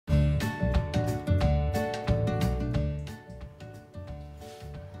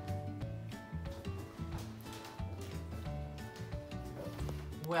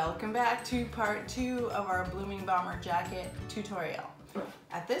Welcome back to part 2 of our Blooming Bomber jacket tutorial.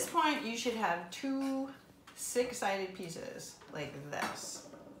 At this point, you should have 2 six-sided pieces like this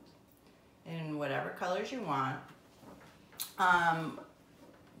in whatever colors you want.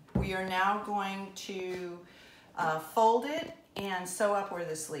 We are now going to fold it and sew up where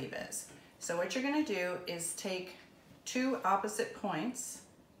the sleeve is. So what you're going to do is take 2 opposite points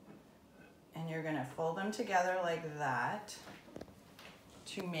and you're going to fold them together like that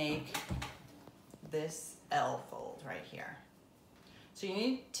to make this L fold right here. So you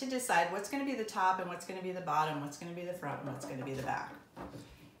need to decide what's going to be the top and what's going to be the bottom, what's going to be the front and what's going to be the back.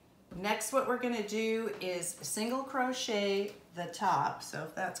 Next, what we're going to do is single crochet the top. So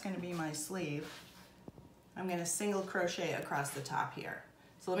if that's going to be my sleeve, I'm going to single crochet across the top here.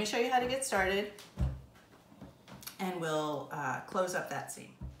 So let me show you how to get started and we'll close up that seam.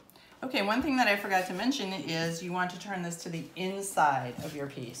 Okay, one thing that I forgot to mention is you want to turn this to the inside of your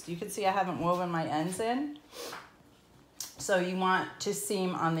piece. You can see I haven't woven my ends in. So you want to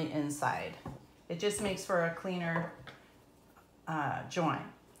seam on the inside. It just makes for a cleaner join.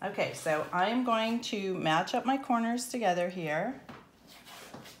 Okay, so I'm going to match up my corners together here.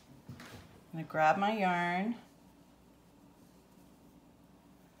 I'm going to grab my yarn,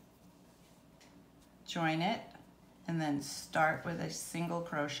 join it, and then start with a single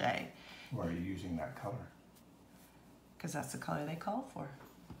crochet. Why are you using that color? Because that's the color they call for.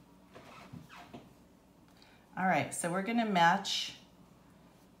 All right, so we're going to match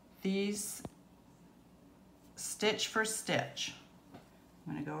these stitch for stitch.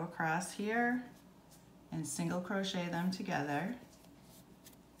 I'm going to go across here and single crochet them together.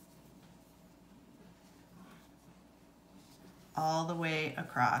 All the way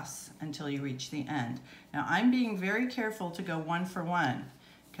across until you reach the end. Now I'm being very careful to go 1 for 1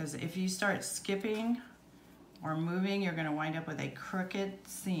 because if you start skipping or moving, you're going to wind up with a crooked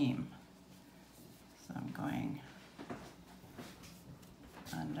seam. So I'm going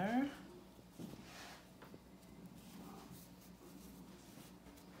under.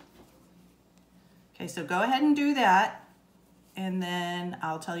 Okay, so go ahead and do that and then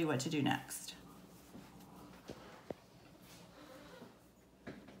I'll tell you what to do next.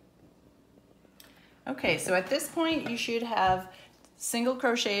 Okay, so at this point you should have single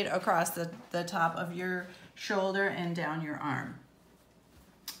crocheted across the top of your shoulder and down your arm.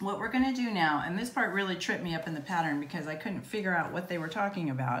 What we're going to do now, and this part really tripped me up in the pattern because I couldn't figure out what they were talking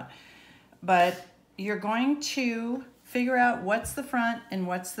about, but you're going to figure out what's the front and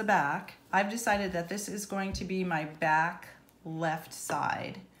what's the back. I've decided that this is going to be my back left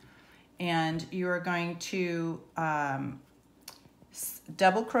side, and you're going to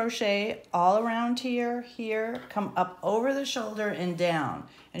double crochet all around here, come up over the shoulder and down.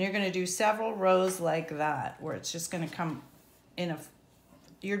 And you're going to do several rows like that where it's just going to come in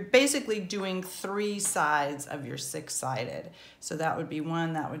you're basically doing 3 sides of your 6-sided. So that would be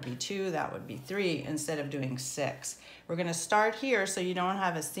 1, that would be 2, that would be 3 instead of doing 6. We're going to start here so you don't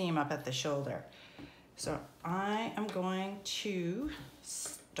have a seam up at the shoulder. So I am going to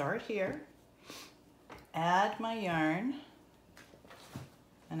start here, add my yarn,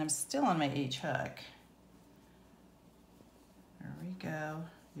 and I'm still on my H hook. There we go.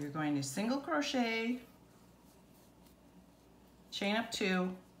 You're going to single crochet, chain up 2,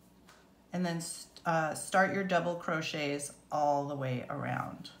 and then start your double crochets all the way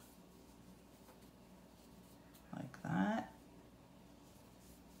around. Like that.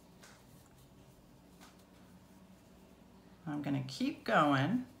 I'm going to keep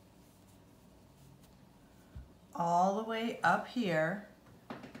going all the way up here,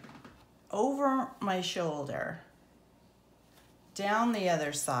 over my shoulder, down the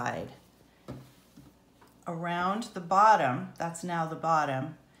other side, around the bottom, that's now the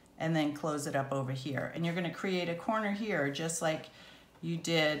bottom, and then close it up over here. And you're going to create a corner here just like you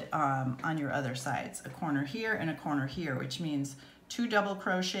did on your other sides. A corner here and a corner here, which means 2 double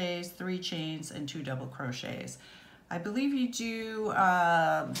crochets, 3 chains, and 2 double crochets. I believe you do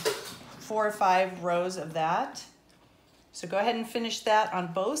 4 or 5 rows of that. So go ahead and finish that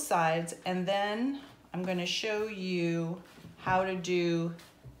on both sides, and then I'm going to show you how to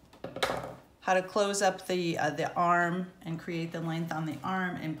close up the arm and create the length on the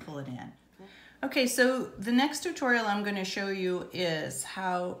arm and pull it in. Okay, so the next tutorial I'm going to show you is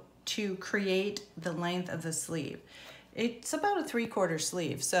how to create the length of the sleeve. It's about a 3/4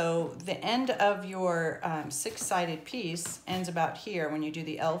 sleeve, so the end of your 6-sided piece ends about here when you do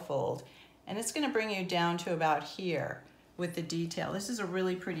the L fold, and it's going to bring you down to about here with the detail. This is a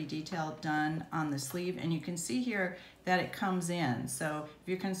really pretty detail done on the sleeve, and you can see here that it comes in. So if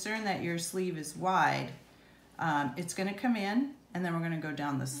you're concerned that your sleeve is wide, it's going to come in and then we're gonna go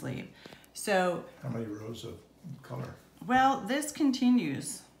down the sleeve. So, How many rows of color? well, this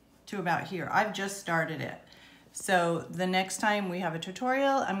continues to about here. I've just started it. So the next time we have a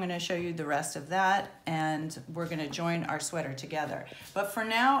tutorial, I'm gonna show you the rest of that, and we're gonna join our sweater together. But for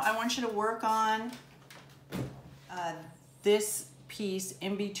now, I want you to work on this piece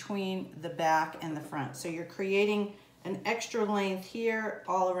in between the back and the front. So you're creating an extra length here,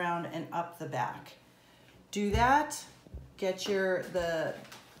 all around and up the back. Do that, get the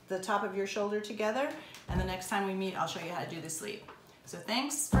top of your shoulder together, and the next time we meet, I'll show you how to do the sleeve. So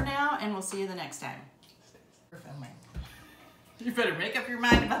thanks for now, and we'll see you the next time. We're filming. You better make up your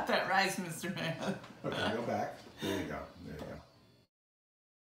mind about that rise, Mr. Man. Okay, go back. There you go. There you go.